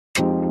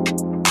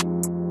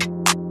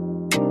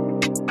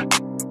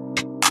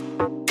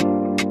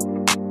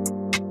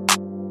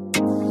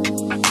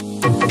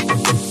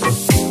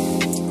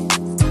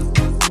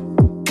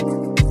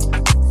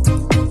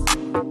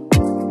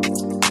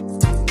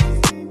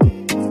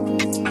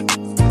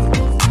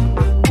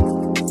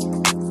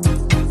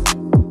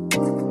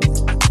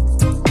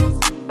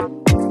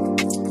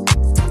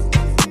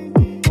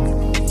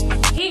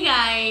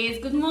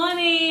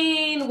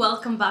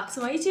Welcome back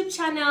to my YouTube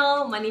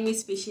channel. My name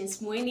is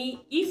Mueni.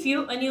 If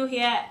you are new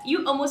here,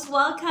 you're almost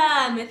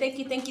welcome.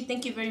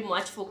 Thank you very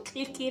much for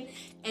clicking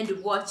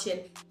and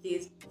watching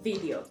this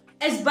video.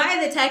 As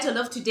by the title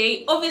of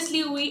today,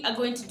 obviously we are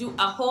going to do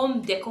a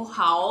home decor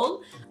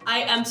haul. I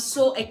am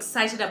so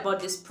excited about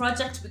this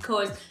project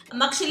because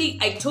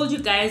I told you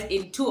guys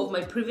in 2 of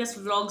my previous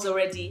vlogs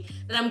already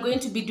that I'm going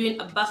to be doing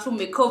a bathroom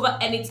makeover,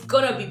 and it's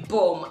gonna be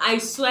bomb. I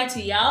swear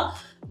to y'all,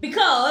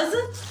 because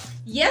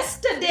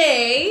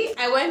yesterday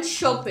I went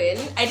shopping.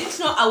 I didn't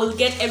know I will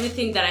get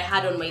everything that I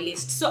had on my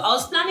list. So I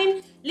was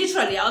planning,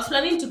 literally, I was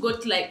planning to go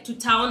to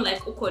town,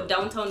 like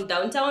downtown,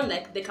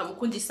 like the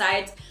Kamukunji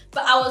side.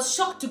 But I was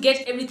shocked to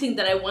get everything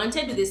that I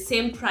wanted with the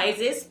same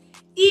prices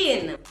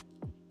in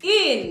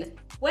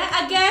where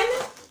again?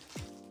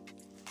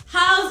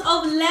 House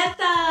of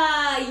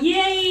Leather.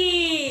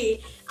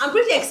 Yay! I'm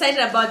pretty excited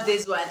about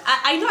this one.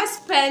 I know I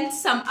spent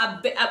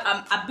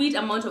a bit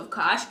amount of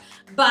cash,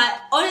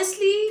 but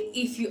honestly,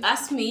 if you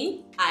ask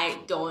me, I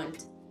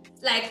don't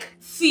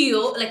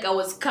feel like I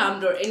was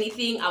scammed or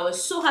anything. I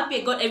was so happy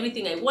I got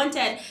everything I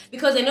wanted,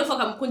 because I know for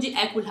Kamukunji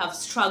I could have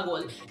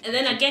struggled. And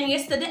then again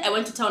yesterday I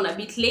went to town a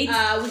bit late.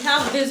 We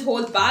have this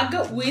whole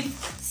bag with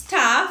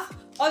stuff,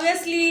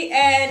 obviously,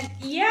 and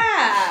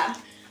yeah.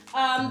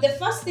 The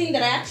first thing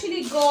that I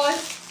actually got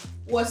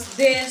was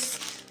this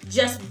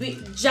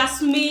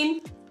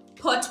jasmine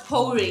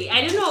potpourri.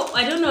 I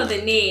don't know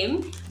the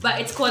name, but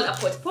it's called a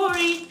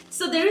potpourri.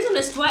 So the reason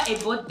as to why I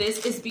bought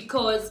this is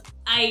because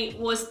I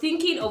was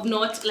thinking of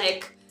not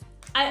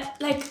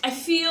I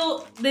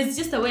feel there's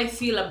just a way I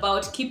feel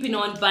about keeping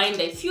on buying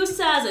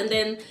diffusers and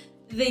then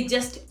they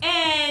just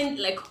end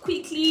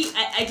quickly.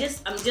 I'm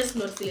just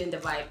not feeling the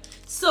vibe.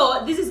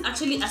 So this is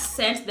actually a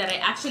scent that I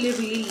actually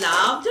really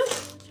loved.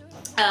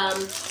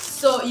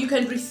 So you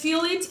can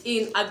refill it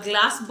in a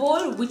glass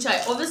bowl, which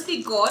I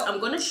obviously got. I'm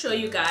gonna show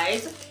you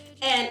guys,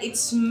 and it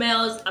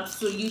smells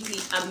absolutely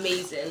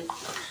amazing.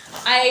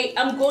 I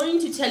am going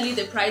to tell you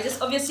the prices.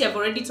 Obviously I've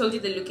already told you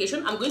the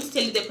location. I'm going to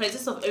tell you the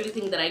prices of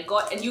everything that I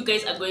got, and you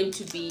guys are going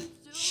to be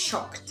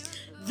shocked.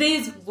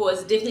 This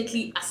was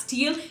definitely a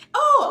steal.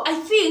 Oh, I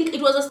think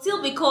it was a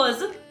steal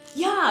because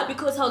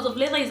House of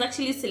Leather is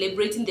actually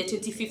celebrating their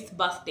 25th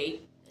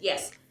birthday.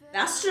 Yes,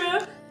 that's true.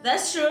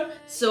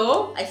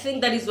 So I think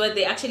that is why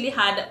they actually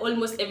had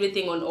almost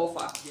everything on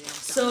offer.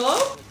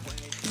 So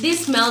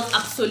this smells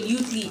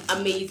absolutely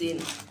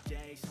amazing.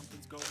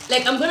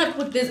 I'm gonna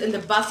put this in the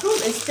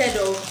bathroom instead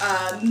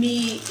of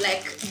me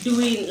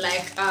doing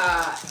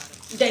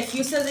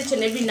diffusers each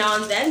and every now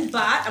and then.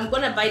 But I'm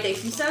gonna buy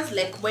diffusers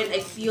when I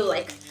feel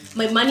like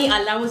my money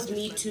allows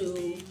me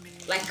to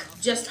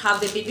just have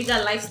the baby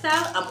girl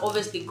lifestyle. I'm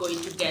obviously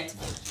going to get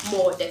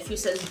more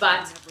diffusers,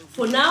 but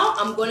for now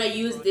I'm gonna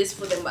use this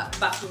for the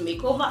bathroom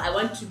makeover. I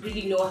want to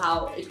really know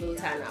how it will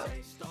turn out.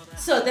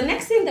 So the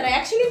next thing that I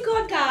actually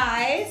got,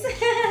 guys,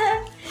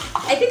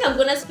 I think I'm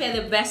gonna spare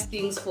the best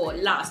things for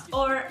last,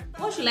 or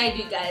what should I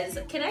do, guys?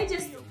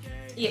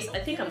 Yes, I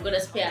think I'm gonna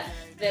spare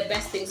the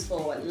best things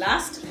for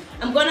last.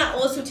 I'm gonna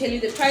also tell you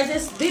the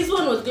prices. This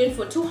one was going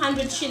for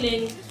 200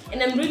 shilling,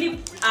 and I'm really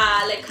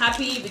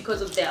happy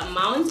because of the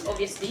amount,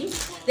 obviously.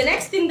 The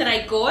next thing that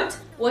I got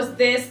was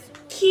this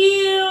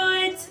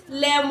cute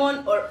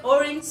lemon or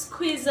orange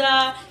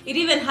squeezer. It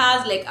even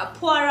has a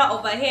pourer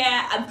over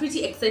here. I'm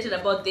pretty excited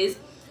about this,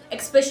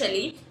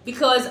 especially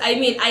because I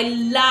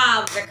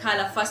love the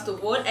color first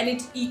of all, and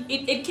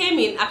it came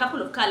in a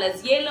couple of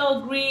colors: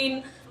 yellow,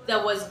 green,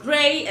 there was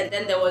gray, and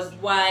then there was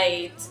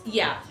white.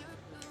 Yeah,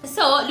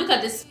 so look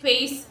at the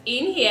space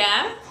in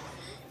here.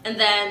 And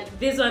then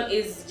this one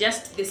is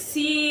just the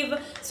sieve.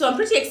 So I'm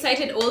pretty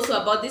excited also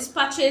about this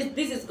purchase.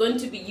 This is going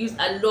to be used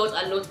a lot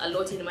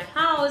in my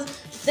house.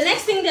 The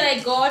next thing that I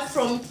got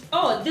from,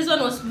 this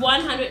one was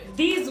 100.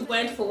 These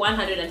went for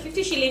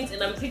 150 shillings,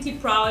 and I'm pretty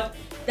proud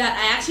that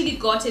I actually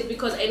got it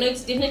because I know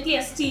it's definitely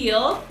a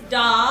steal.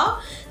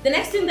 Duh. The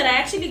next thing that I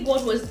actually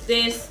got was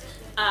this.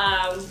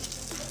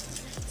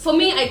 For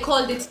me, I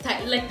called it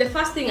the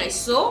first thing I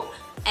saw.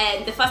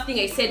 And the first thing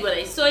I said when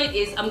I saw it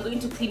is, I'm going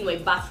to clean my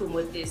bathroom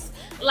with this.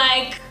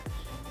 My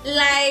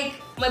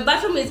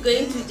bathroom is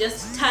going to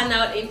just turn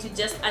out into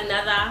just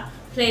another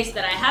place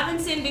that I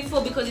haven't seen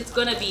before, because it's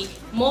gonna be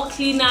more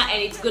cleaner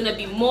and it's gonna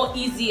be more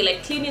easy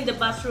cleaning the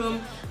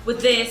bathroom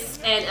with this.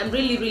 And I'm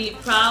really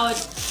proud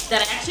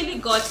that I actually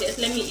got it.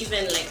 Let me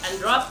even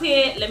unwrap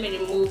it. Let me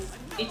remove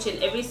each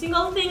and every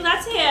single thing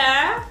that's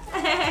here.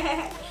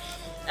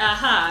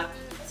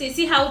 So you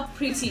see how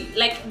pretty,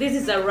 this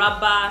is a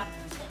rubber,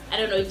 I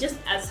don't know, just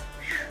as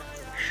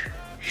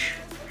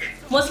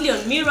mostly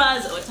on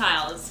mirrors or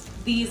tiles.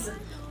 These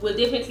will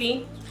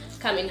definitely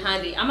come in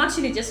handy. I'm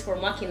actually just for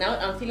marking out.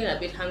 I'm feeling a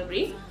bit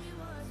hungry.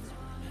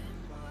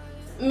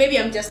 maybe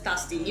I'm just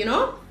thirsty, you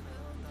know?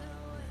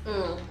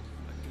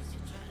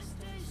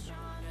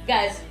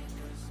 Guys,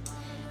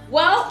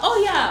 well, oh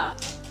yeah,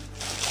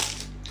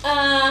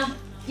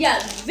 yeah,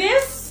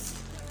 this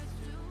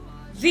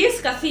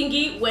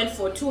kathingi went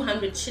for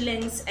 200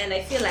 shillings, and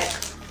I feel like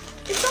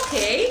it's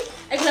okay.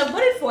 I could have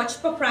bought it for a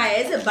cheaper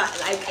price, but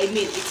like, I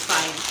mean, it's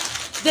fine.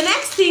 The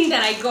next thing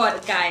that I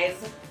got, guys,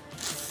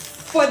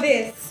 for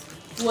this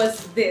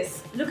was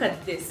this. Look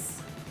at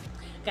this,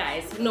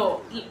 guys.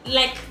 No,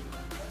 like,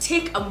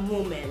 take a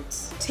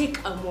moment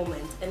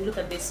and look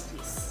at this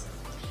piece.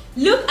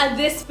 Look at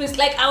this piece.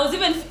 Like, I was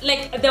even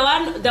like, there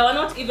were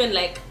not even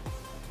like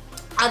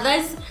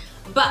others,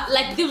 but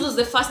like this was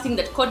the first thing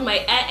that caught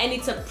my eye, and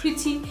it's a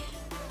pretty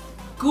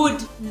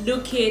good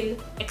looking,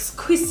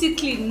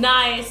 exquisitely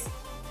nice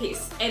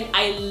piece, and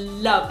I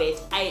love it.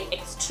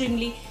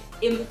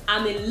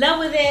 I'm in love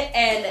with it,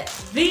 and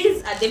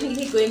these are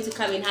definitely going to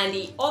come in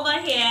handy over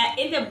here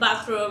in the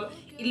bathroom.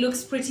 It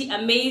looks pretty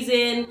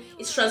amazing.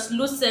 It's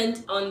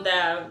translucent on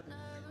the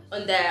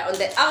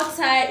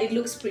outside. It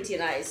looks pretty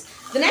nice.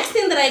 The next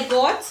thing that I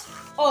got,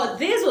 oh,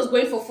 this was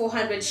going for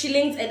 400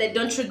 shillings, and I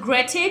don't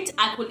regret it.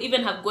 I could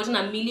even have gotten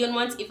a million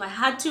ones if I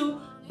had to,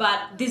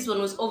 but this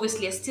one was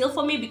obviously a steal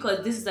for me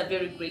because this is a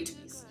very great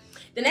piece.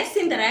 The next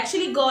thing that I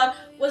actually got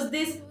was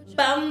this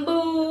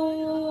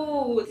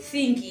bamboo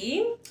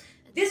thingy.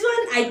 This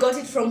one, I got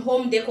it from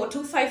Home Decor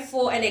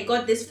 254, and I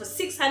got this for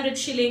 600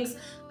 shillings.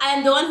 I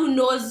am the one who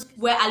knows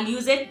where I'll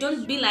use it.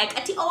 Don't be like,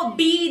 oh,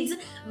 beads,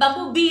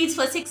 bamboo beads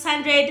for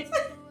 600.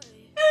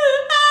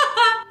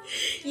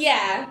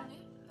 Yeah,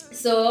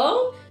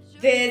 so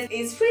this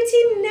is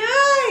pretty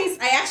nice.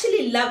 I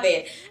actually love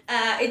it.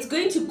 It's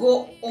going to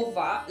go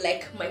over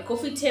like my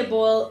coffee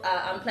table.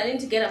 I'm planning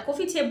to get a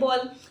coffee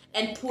table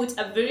and put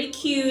a very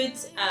cute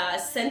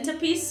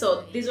centerpiece.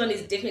 So this one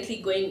is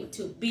definitely going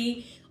to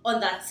be on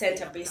that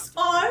centerpiece,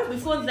 or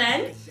before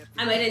then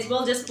I might as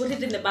well just put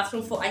it in the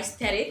bathroom for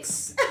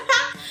aesthetics.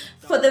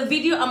 For the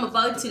video I'm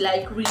about to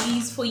like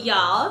release for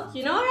y'all,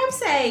 you know what I'm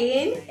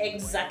saying?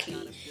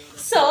 Exactly.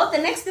 So the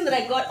next thing that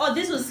I got, oh,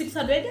 this was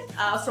 600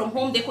 from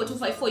Home Decor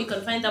 254. You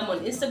can find them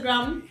on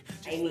Instagram.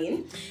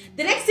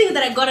 The next thing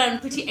that I got, I'm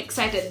pretty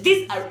excited.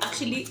 These are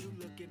actually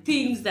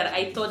things that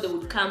I thought they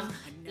would come,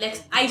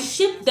 like I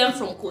shipped them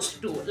from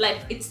Coast 2,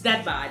 like it's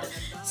that bad.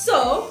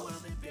 So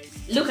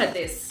look at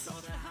this.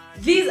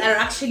 These are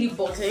actually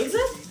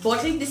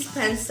bottling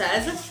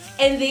dispensers,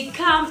 and they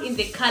come in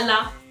the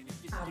color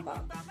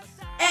amber.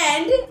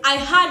 And I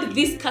had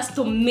this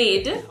custom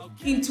made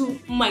into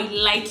my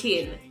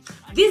liking.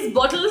 These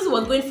bottles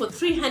were going for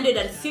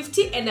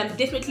 350, and I'm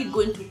definitely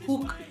going to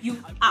hook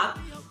you up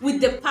with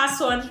the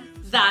person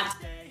that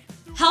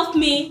helped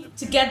me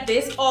to get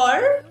this,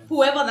 or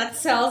whoever that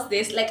sells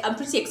this. Like, I'm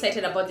pretty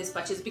excited about this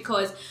purchase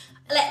because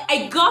like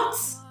I got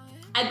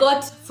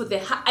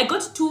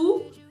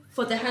two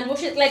for the hand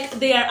washes. Like,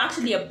 there are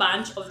actually a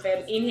bunch of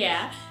them in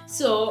here,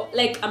 so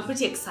like I'm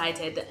pretty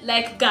excited.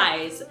 Like,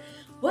 guys,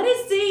 what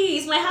is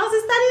this? My house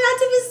is turning out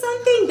to be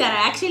something that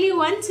I actually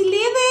want to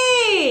live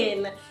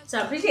in. So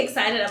I'm pretty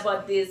excited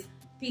about these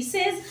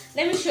pieces.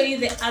 Let me show you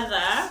the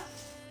other.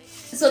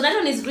 So that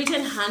one is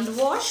written hand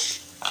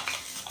wash.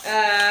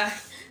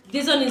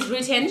 This one is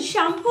written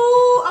shampoo.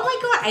 Oh my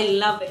god, I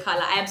love the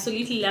color. I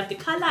absolutely love the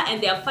color,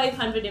 and they are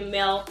 500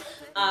 ml.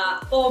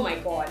 Oh my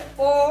god.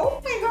 Oh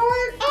my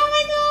god. Oh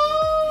my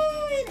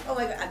god. Oh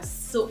my god. I'm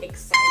so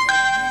excited.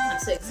 I'm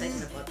so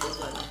excited about this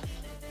one.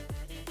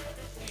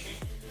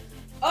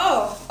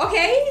 Oh,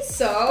 okay.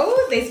 So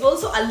there's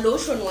also a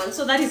lotion one.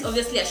 So that is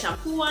obviously a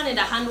shampoo one and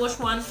a hand wash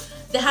one.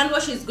 The hand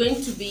wash is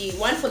going to be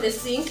one for the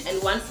sink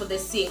and one for the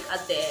sink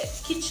at the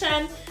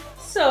kitchen.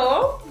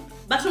 So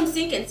bathroom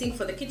sink and sink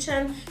for the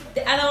kitchen.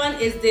 The other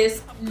one is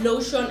this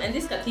lotion, and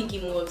this I think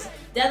it moves.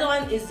 The other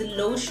one is the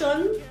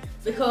lotion,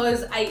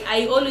 because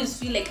I always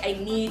feel like I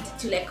need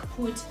to like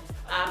put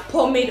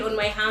pomade on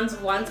my hands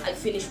once I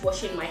finish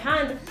washing my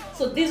hand.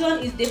 So this one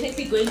is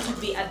definitely going to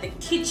be at the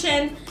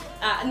kitchen.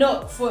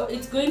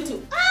 It's going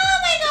to,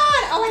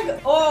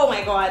 oh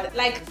my god,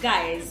 like,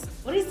 guys,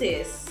 what is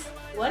this?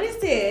 What is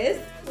this,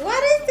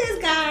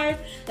 guys?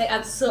 Like,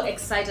 I'm so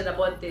excited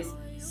about this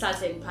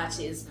certain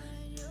purchase.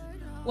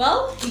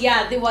 Well,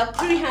 yeah, they were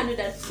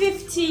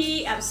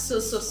 350. I'm so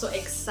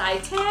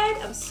excited.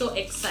 I'm so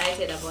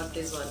excited about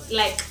this one.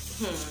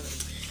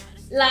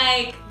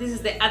 Like, this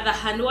is the other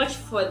hand wash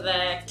for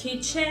the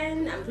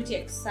kitchen. I'm pretty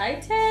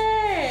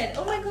excited.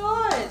 Oh my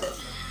god.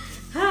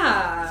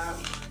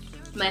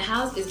 My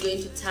house is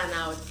going to turn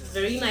out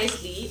very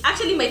nicely.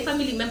 Actually, my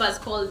family members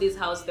call this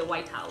house the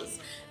White House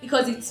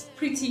because it's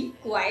pretty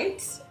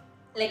white.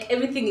 Like,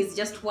 everything is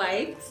just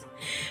white,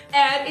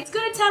 and it's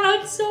gonna turn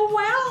out so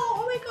well.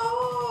 Oh my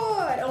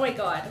god. Oh my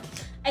god.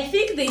 I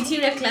think the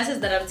interior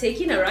classes that I'm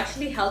taking are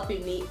actually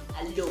helping me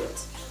a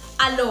lot,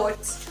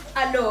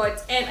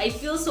 and I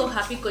feel so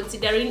happy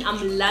considering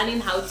I'm learning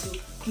how to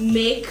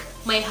make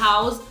my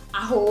house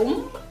a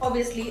home,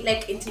 obviously,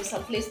 like into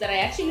some place that I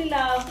actually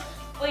love.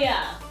 Oh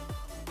yeah,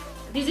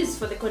 this is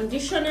for the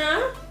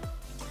conditioner.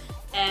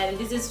 and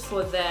this is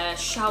for the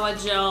shower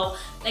gel.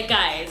 Like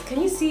guys,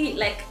 can you see,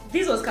 like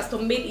this was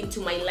custom made into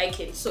my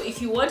liking. So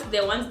if you want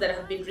the ones that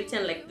have been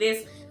written like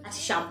this as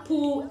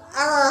shampoo,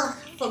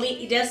 for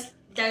me it just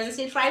doesn't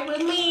sit right with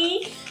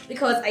me,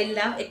 because I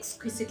love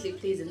exquisitely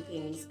pleasing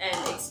things, and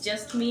it's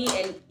just me,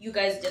 and you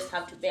guys just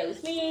have to bear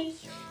with me.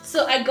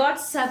 So I got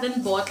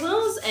 7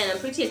 bottles, and I'm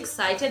pretty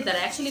excited that I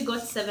actually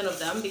got 7 of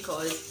them,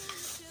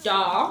 because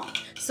duh.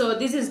 So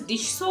this is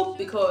dish soap,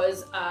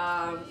 because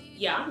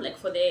yeah, like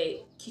for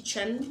the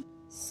kitchen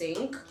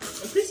sink.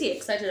 I'm pretty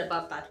excited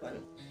about that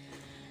one.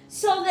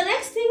 So the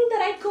next thing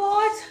that I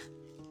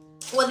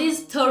got were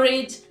these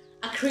storage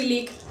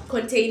acrylic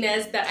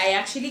containers that I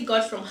actually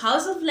got from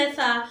House of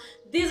Leather.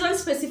 This one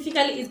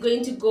specifically is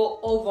going to go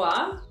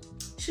over,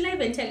 should I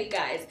even tell you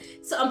guys?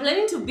 So I'm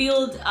planning to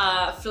build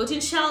floating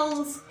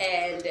shelves,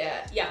 and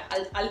yeah,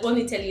 I'll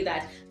only tell you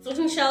that.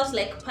 Floating shelves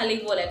like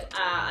palivo, like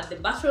at the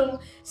bathroom.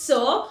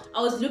 So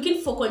I was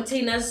looking for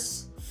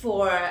containers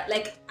for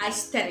like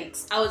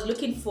aesthetics. I was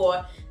looking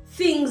for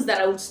things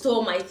that I would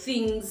store my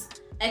things,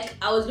 like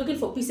I was looking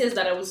for pieces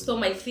that I would store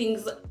my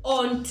things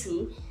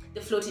onto the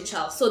floating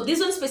shelf. So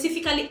this one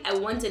specifically, I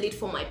wanted it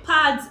for my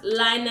pads,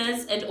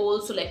 liners, and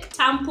also like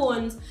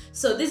tampons.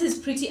 So this is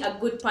pretty a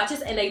good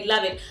purchase, and I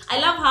love it. I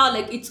love how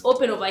like it's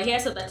open over here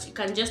so that you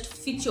can just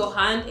fit your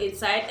hand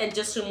inside and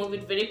just remove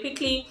it very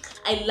quickly.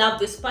 I love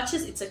this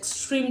purchase. It's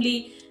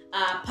extremely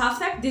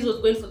perfect. This was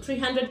going for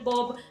 300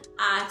 bob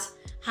at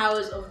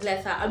House of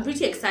Leather. I'm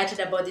pretty excited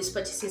about these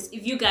purchases.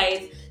 If you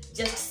guys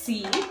just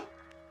see,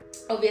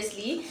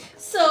 obviously.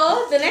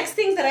 So the next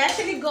thing that I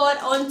actually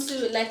got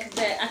onto like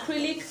the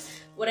acrylic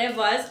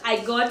whatever's, I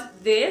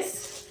got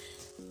this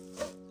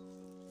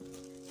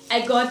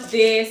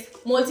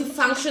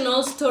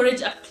multifunctional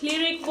storage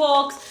acrylic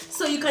box.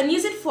 So you can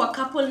use it for a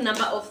couple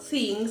number of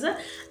things.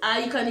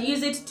 You can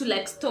use it to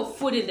like store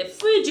food in the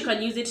fridge, you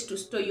can use it to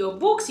store your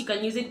books, you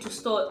can use it to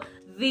store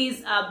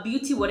these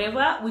beauty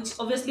whatever, which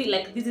obviously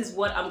like this is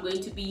what I'm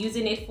going to be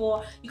using it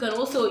for. You can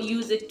also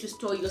use it to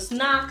store your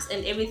snacks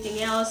and everything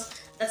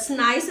else. That's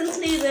nice and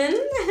pleasant.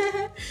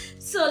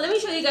 So let me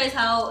show you guys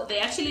how they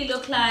actually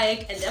look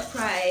like and their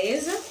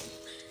price.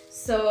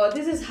 So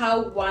this is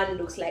how one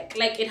looks like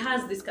it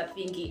has this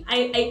kathingi.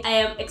 I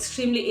am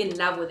extremely in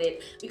love with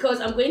it,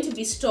 because I'm going to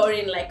be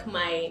storing like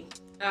my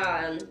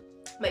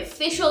my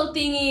facial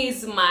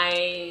thingies,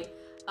 my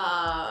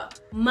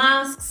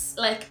masks,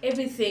 like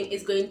everything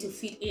is going to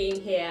fit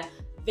in here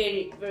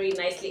very, very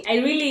nicely. I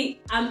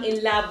really am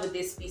in love with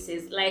these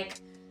pieces. Like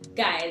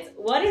guys,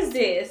 what is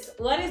this?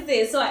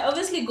 So I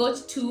obviously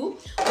got 2.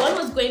 One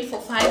was going for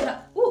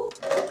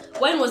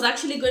one was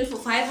actually going for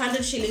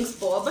 500 shillings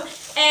bob,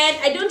 and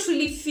I don't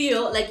really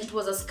feel like it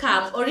was a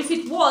scam, or if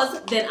it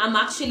was, then I'm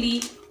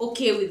actually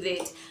okay with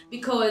it,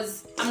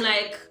 because I'm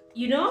like,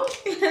 you know,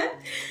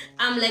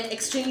 I'm like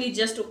extremely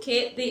just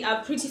okay. They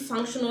are pretty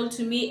functional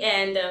to me,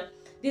 and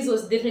this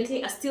was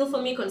definitely a steal for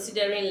me,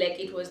 considering like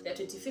it was their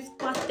 25th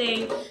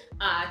birthday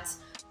at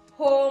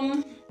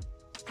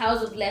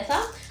House of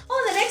Leather.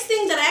 Oh, the next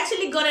thing that I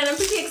actually got, and I'm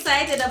pretty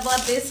excited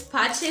about this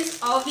purchase,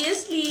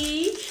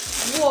 obviously,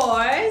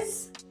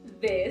 was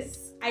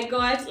this. I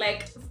got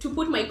like to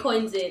put my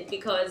coins in,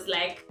 because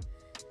like,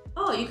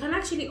 oh, you can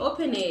actually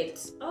open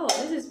it. Oh,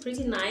 this is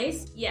pretty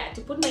nice. Yeah,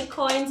 to put my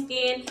coins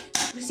in.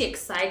 Pretty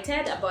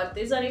excited about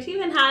this one. It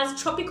even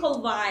has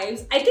tropical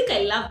vibes. I think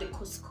I love the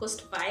coast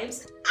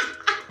vibes.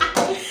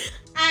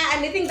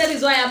 And I think that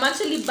is why I'm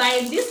actually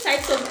buying these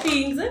types of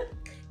things,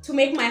 to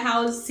make my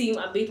house seem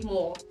a bit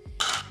more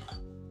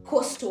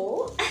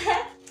coastal.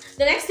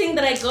 The next thing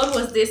that I got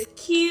was this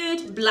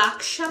cute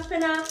black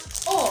sharpener.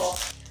 Oh,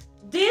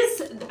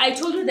 this, I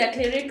told you the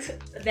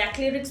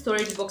acrylic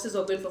storage boxes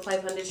were going for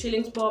 500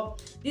 shillings bob.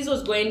 This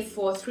was going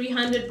for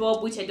 300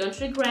 bob, which I don't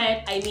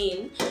regret. I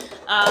mean,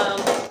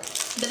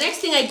 the next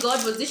thing I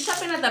got was this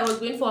sharpener that was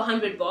going for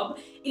 100 bob.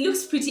 It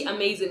looks pretty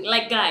amazing.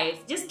 Like guys,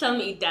 just tell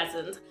me it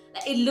doesn't.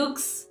 Like, it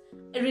looks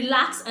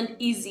relaxed and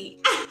easy.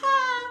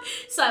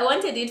 So I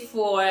wanted it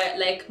for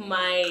like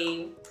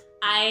my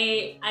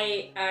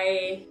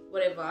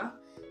whatever,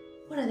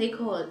 what are they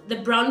called, the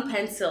brown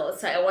pencil.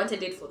 So I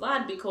wanted it for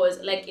that, because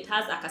like it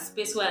has like a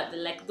space where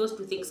like those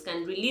two things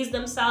can release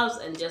themselves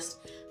and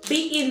just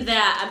be in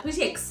there. I'm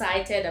pretty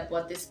excited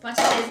about this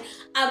purchase.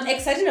 I'm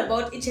excited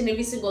about each and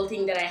every single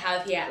thing that I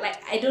have here.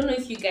 Like, I don't know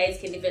if you guys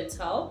can even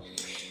tell,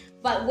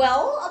 but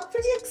well, I'm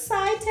pretty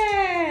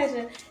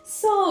excited.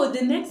 So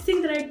the next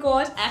thing that I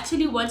got, I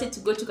actually wanted to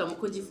go to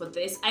Kamukunji for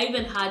this. I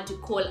even had to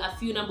call a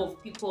few number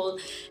of people,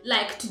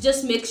 like to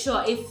just make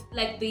sure if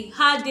like they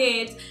had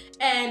it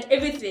and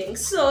everything.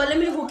 So let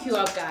me hook you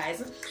up,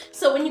 guys.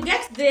 So when you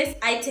get this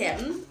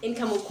item in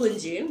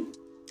Kamukunji,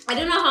 I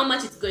don't know how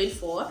much it's going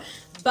for,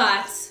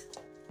 but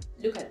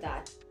look at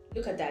that.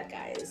 Look at that,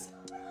 guys.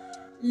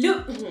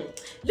 Look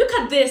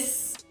at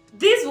this.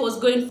 This was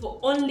going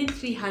for only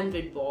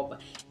 300 bob,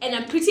 and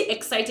I'm pretty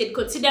excited,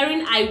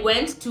 considering I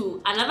went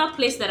to another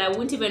place that I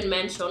won't even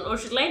mention, or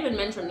should I even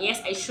mention? Yes,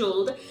 I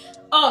should.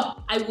 Oh,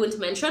 I won't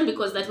mention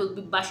because that will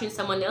be bashing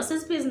someone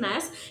else's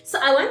business. So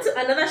I went to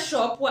another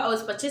shop where I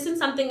was purchasing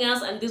something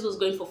else, and this was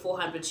going for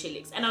 400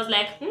 shillings. And I was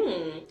like,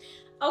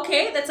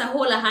 okay, that's a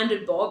whole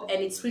 100 bob,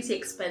 and it's pretty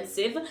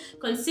expensive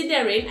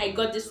considering I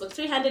got this for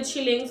 300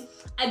 shillings.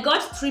 I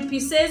got 3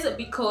 pieces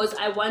because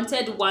I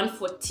wanted one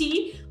for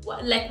tea,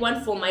 like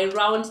one for my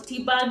round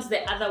tea bags,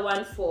 the other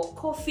one for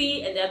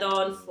coffee, and the other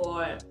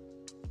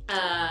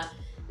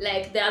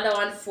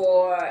one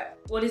for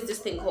what is this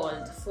thing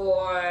called,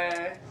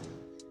 for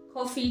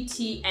coffee,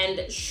 tea,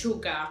 and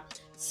sugar.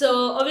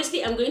 So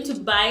obviously I'm going to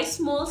buy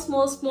small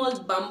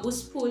bamboo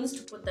spoons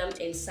to put them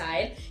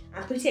inside.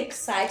 I'm pretty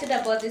excited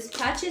about these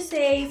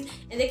purchases,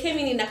 and they came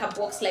in like a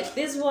box like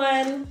this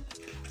one.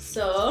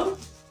 So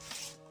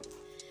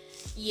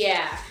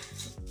yeah,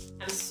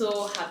 I'm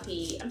so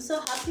happy.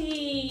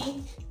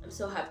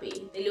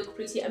 They look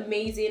pretty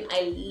amazing.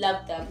 I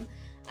love them.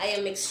 I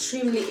am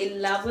extremely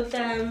in love with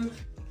them.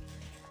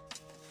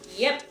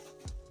 Yep.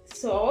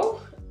 So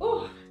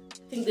I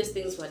think these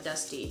things were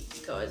dusty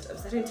because I'm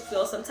starting to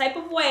feel some type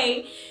of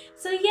way.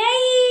 So yay,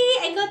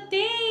 I got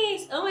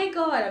this. Oh my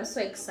god, I'm so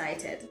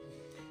excited.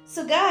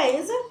 So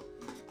guys,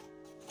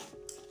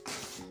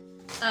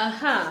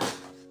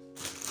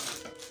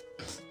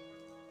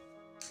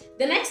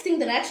 the next thing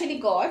that I actually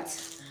got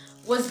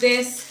was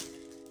this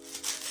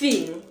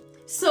thing.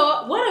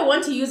 So what I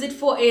want to use it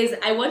for is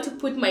I want to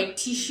put my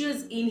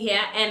tissues in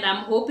here, and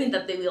I'm hoping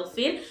that they will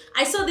fit.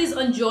 I saw this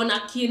on Joanna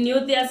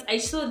Kinudhia's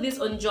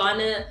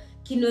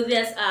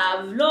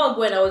vlog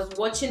when I was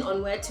watching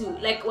on where to,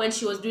 like, when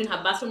she was doing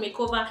her bathroom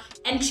makeover,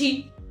 and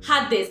she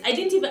had this. I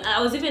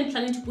was even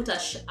planning to put a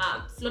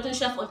floating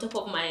shelf on top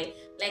of my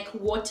like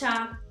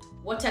water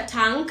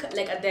tank,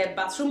 like at the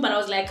bathroom, but I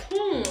was like,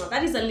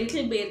 that is a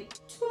little bit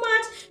too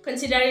much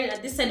considering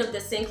at this side of the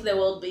sink there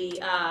will be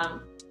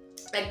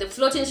like the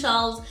floating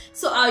shelves.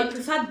 So I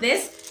preferred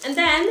this. And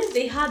then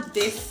they had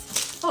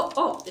this.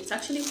 Oh, it's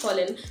actually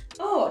fallen.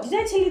 Oh, did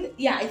I tell you?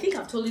 Yeah, I think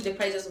I've told you the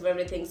prices of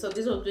everything. So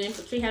this was going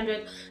for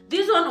 300.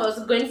 This one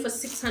was going for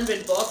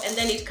 600 bob. And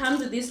then it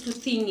comes with these 2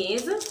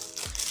 thingies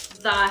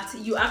that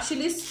you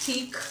actually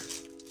stick.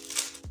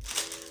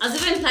 I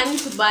was even planning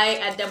to buy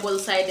a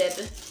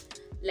double-sided,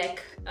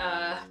 like,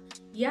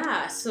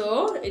 yeah.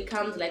 So it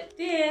comes like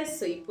this.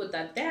 So you put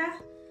that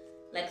there,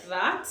 like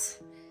that.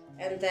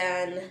 And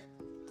then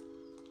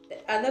the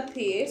other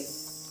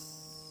piece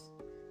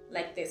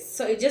like this,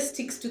 so it just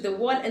sticks to the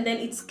wall, and then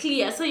it's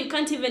clear, so you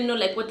can't even know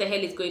like what the hell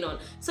is going on.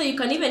 So you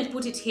can even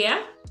put it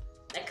here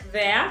like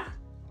there,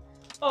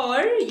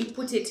 or you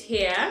put it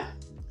here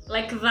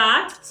like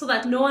that, so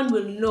that no one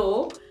will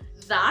know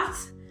that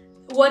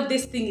what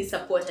this thing is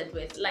supported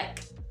with.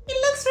 Like, it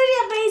looks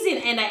really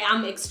amazing, and I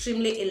am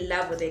extremely in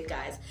love with it,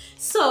 guys.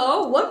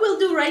 So what we'll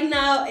do right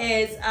now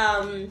is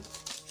I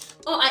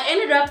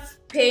ended up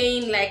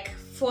paying like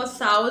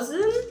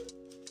 4,000.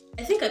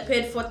 I think I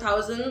paid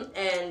 4,000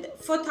 and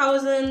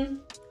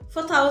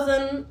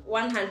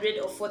 4,100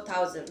 or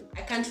 4,000.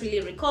 I can't really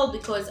recall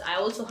because I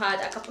also had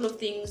a couple of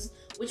things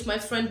which my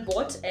friend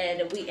bought,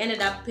 and we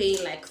ended up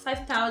paying like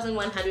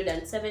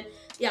 5,107.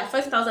 Yeah,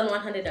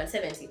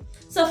 5,170.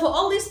 So for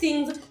all these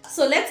things,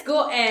 so let's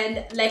go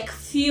and like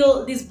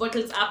fill these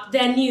bottles up.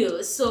 They're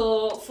new,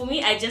 so for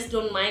me, I just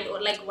don't mind, or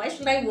like, why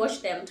should I wash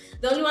them?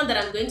 The only one that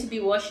I'm going to be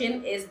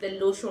washing is the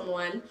lotion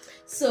one.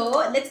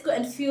 So let's go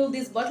and fill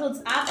these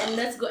bottles up, and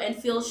let's go and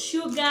fill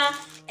sugar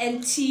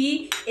and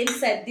tea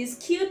inside these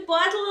cute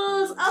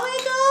bottles. Oh my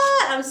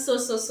god, I'm so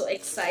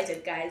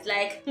excited, guys.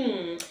 Like,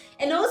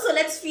 and also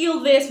let's fill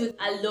this with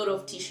a lot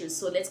of tissues.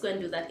 So let's go and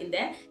do that in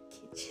the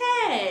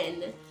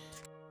kitchen.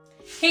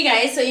 Hey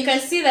guys, so you can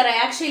see that I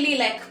actually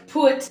like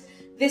put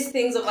these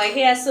things over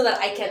here so that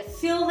I can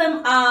fill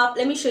them up.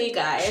 Let me show you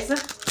guys.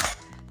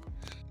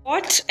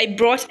 I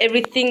brought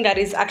everything that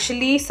is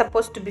actually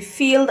supposed to be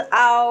filled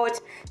out.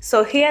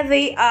 So here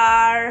they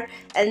are,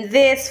 and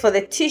this for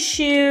the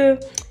tissue,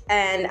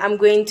 and I'm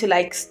going to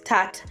like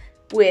start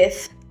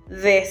with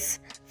this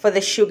for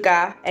the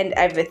sugar and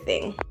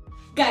everything.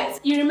 Guys,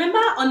 you remember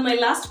on my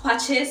last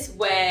purchase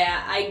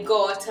where I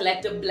got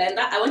like the blender?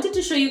 I wanted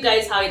to show you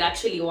guys how it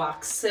actually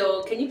works.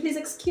 So can you please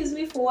excuse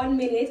me for 1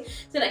 minute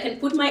so that I can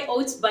put my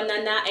oats,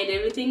 banana and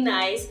everything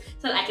nice,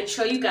 so that I can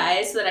show you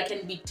guys, so that I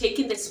can be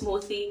taking the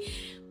smoothie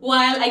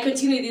while I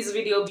continue this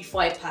video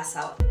before I pass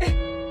out.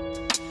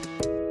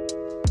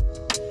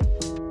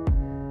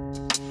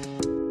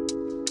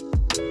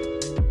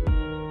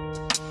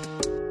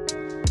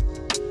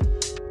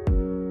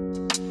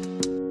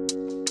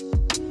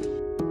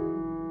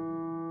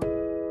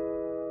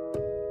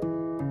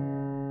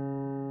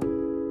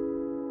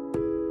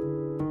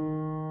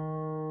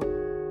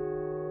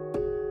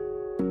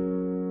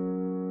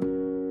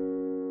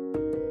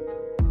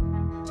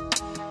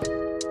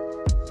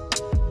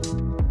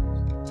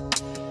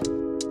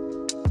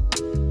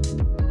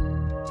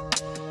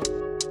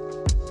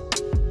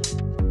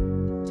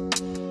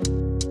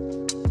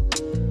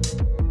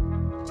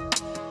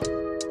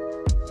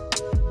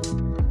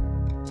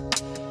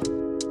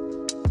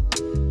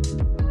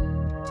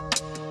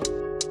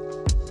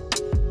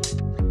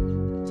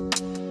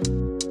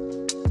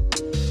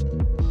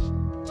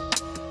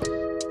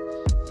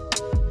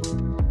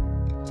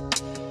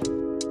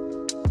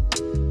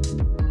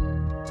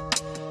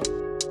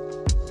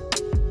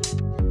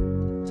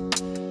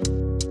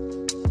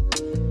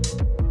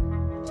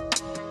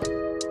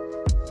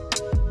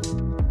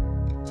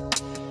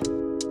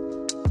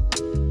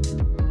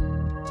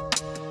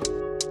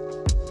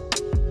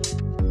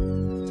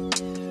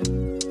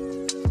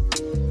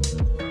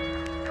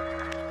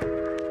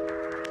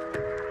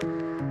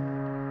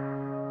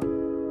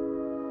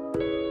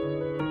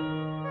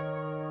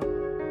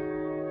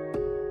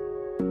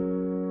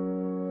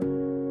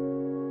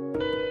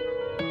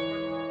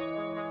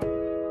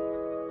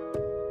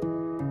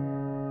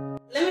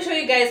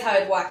 you guys how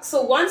it works.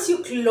 So once you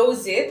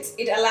close it,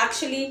 it'll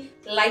actually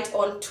light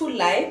on 2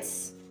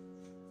 lights.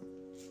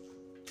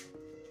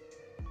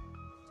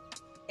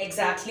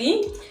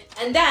 Exactly.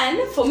 And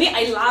then for me,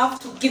 I love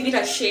to give it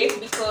a shape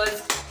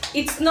because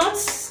it's not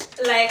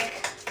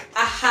like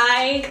a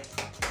high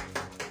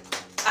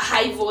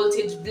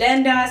voltage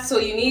blender, so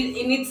it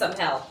needs some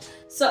help.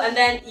 So, and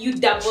then you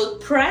double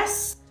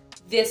press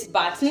this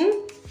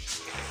button,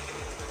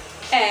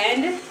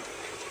 and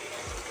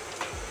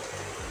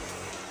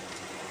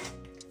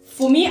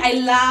for me, I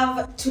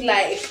love to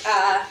like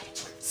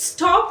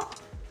stop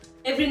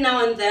every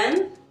now and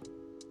then.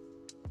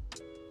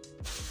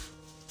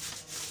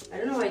 I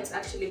don't know why it's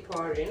actually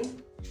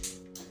pouring.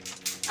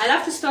 I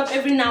love to stop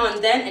every now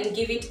and then and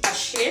give it a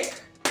shake.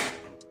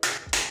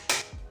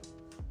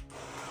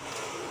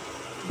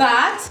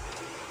 But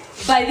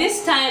by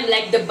this time,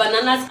 like, the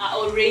bananas are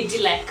already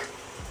like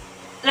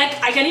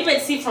I can even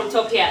see from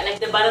top here, like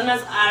the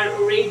bananas have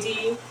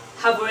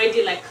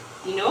already like,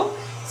 you know.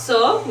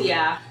 So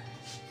yeah,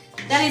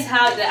 that is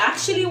how it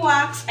actually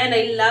works, and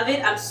I love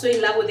it. I'm so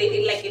in love with it.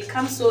 It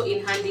comes so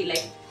in handy,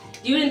 like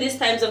during these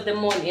times of the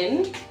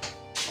morning.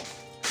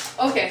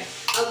 Okay,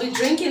 I'll be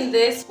drinking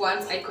this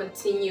once I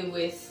continue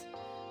with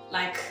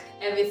like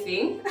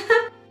everything.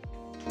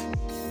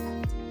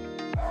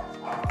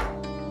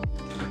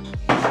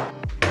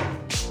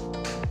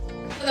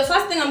 So the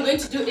first thing I'm going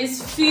to do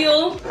is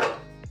fill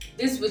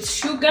this with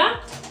sugar,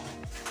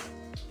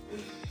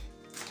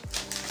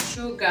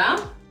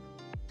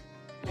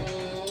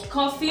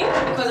 coffee.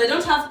 Because I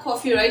don't have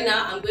coffee right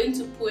now, I'm going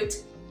to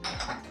put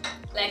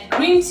like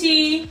green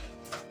tea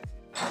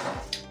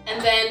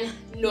and then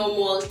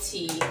normal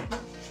tea.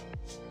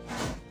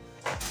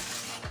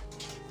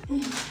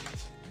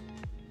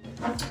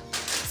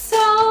 So,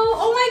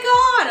 oh my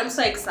god, I'm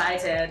so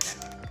excited.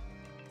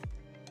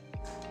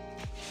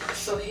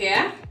 So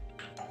here.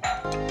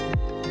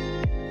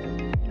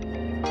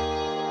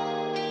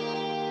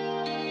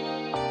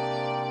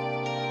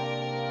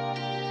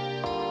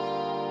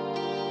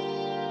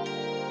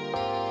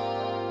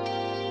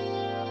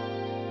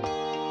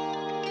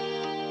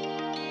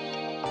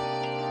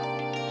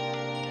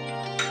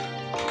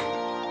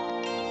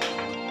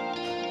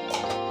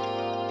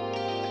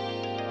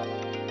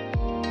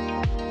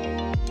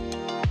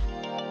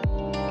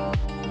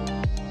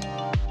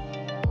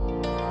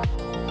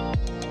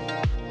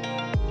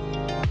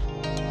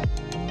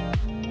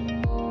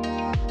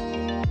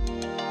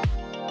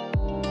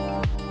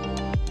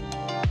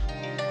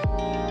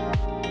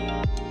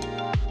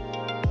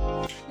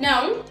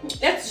 Now,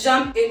 let's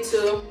jump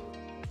into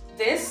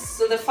this.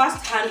 So the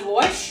first hand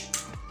wash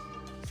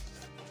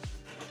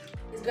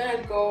is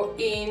gonna go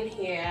in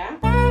here.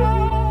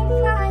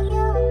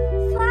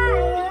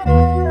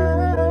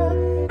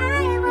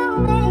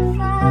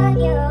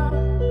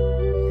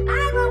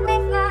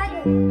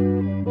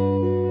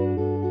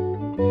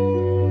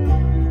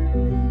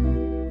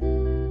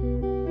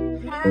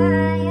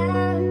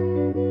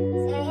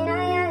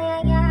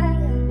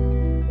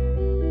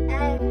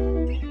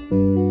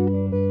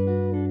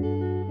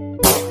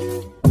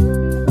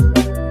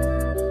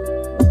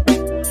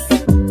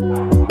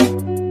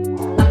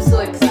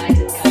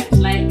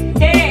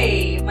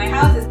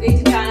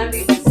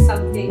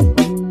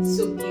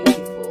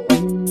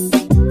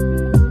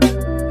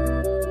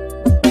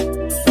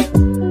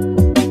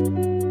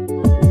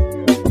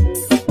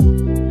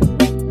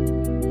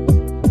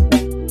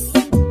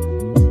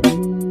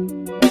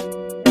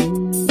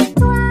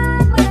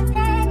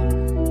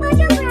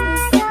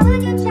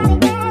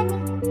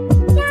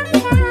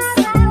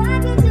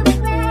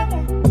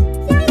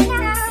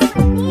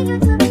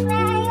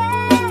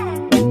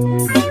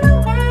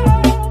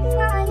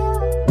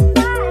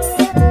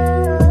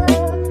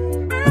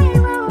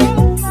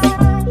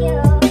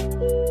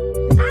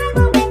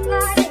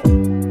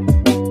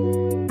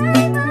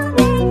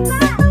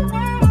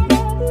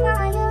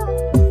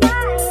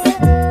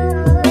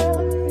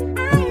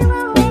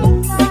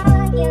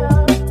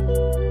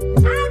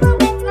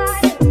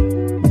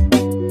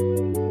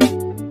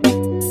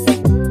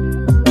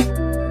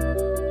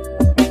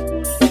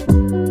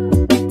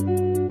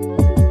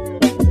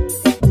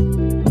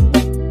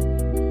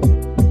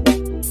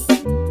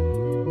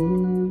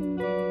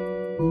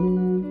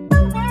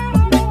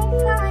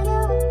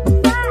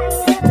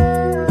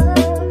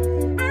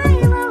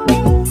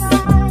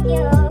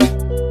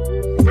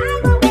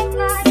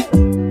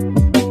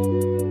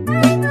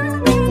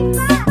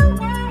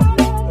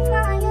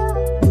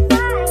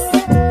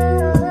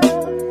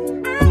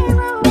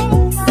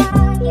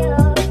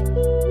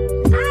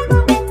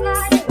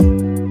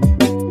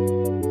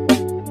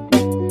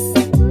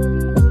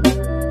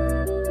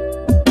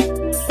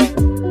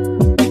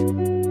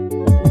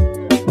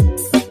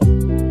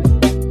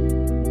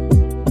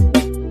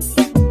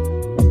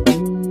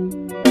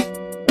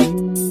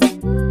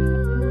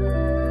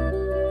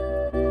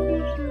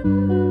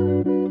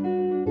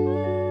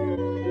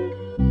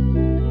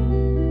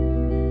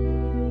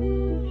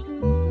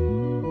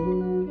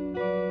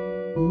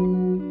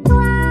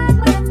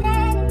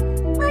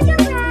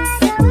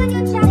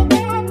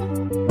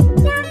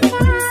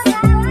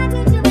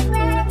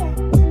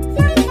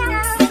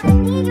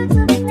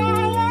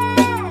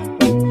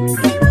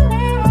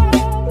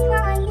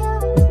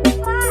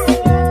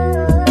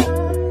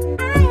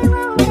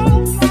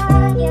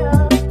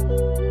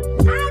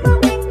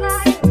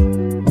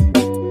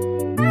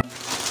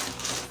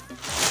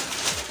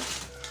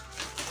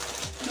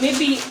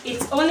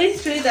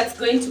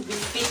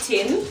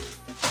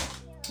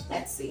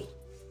 Let's see.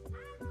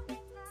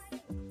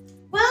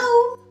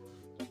 Wow.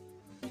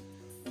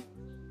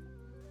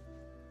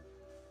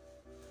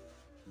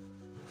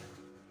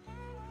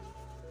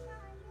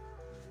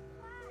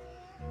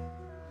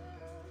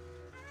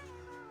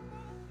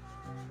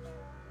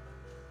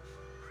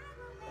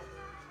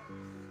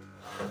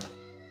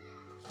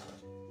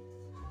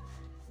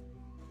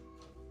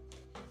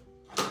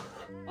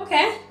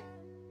 Okay,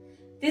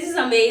 this is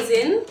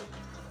amazing.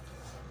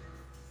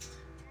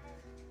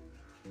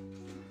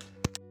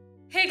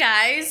 Hey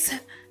guys,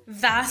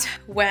 that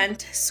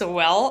went so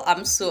well.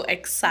 I'm so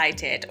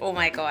excited. Oh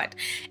my god.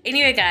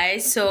 Anyway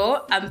guys,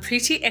 so I'm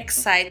pretty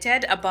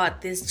excited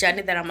about this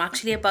journey that I'm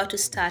actually about to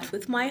start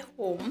with my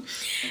home,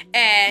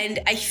 and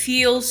I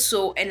feel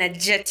so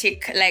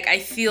energetic. Like, I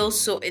feel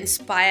so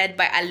inspired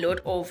by a lot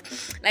of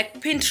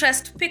like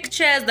Pinterest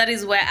pictures. That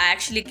is where I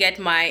actually get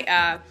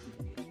my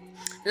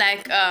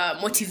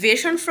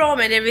motivation from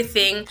and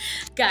everything.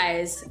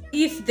 Guys,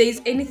 if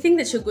there's anything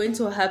that you're going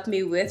to help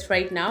me with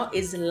right now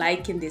is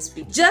liking this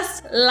video.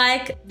 Just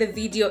like the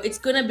video. It's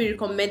gonna be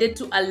recommended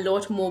to a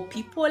lot more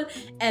people,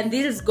 and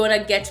this is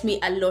gonna get me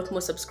a lot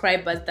more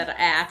subscribers that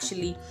I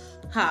actually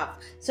have.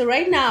 So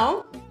right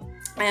now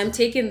I am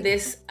taking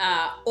this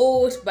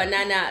oat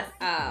banana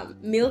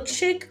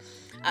milkshake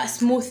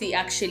smoothie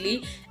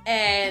actually,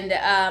 and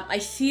I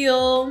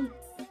feel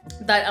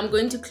that I'm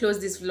going to close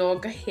this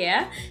vlog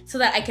here so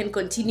that I can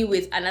continue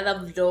with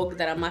another vlog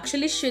that I'm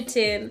actually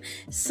shooting.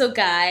 So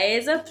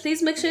guys,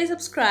 please make sure you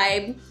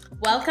subscribe.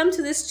 Welcome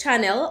to this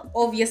channel.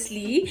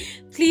 Obviously,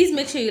 please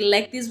make sure you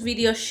like this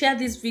video, share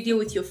this video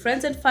with your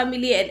friends and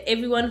family and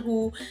everyone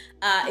who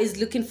is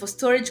looking for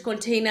storage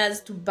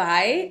containers to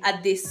buy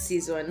at this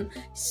season.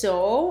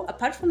 So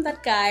apart from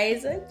that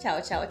guys,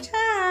 ciao ciao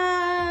ciao.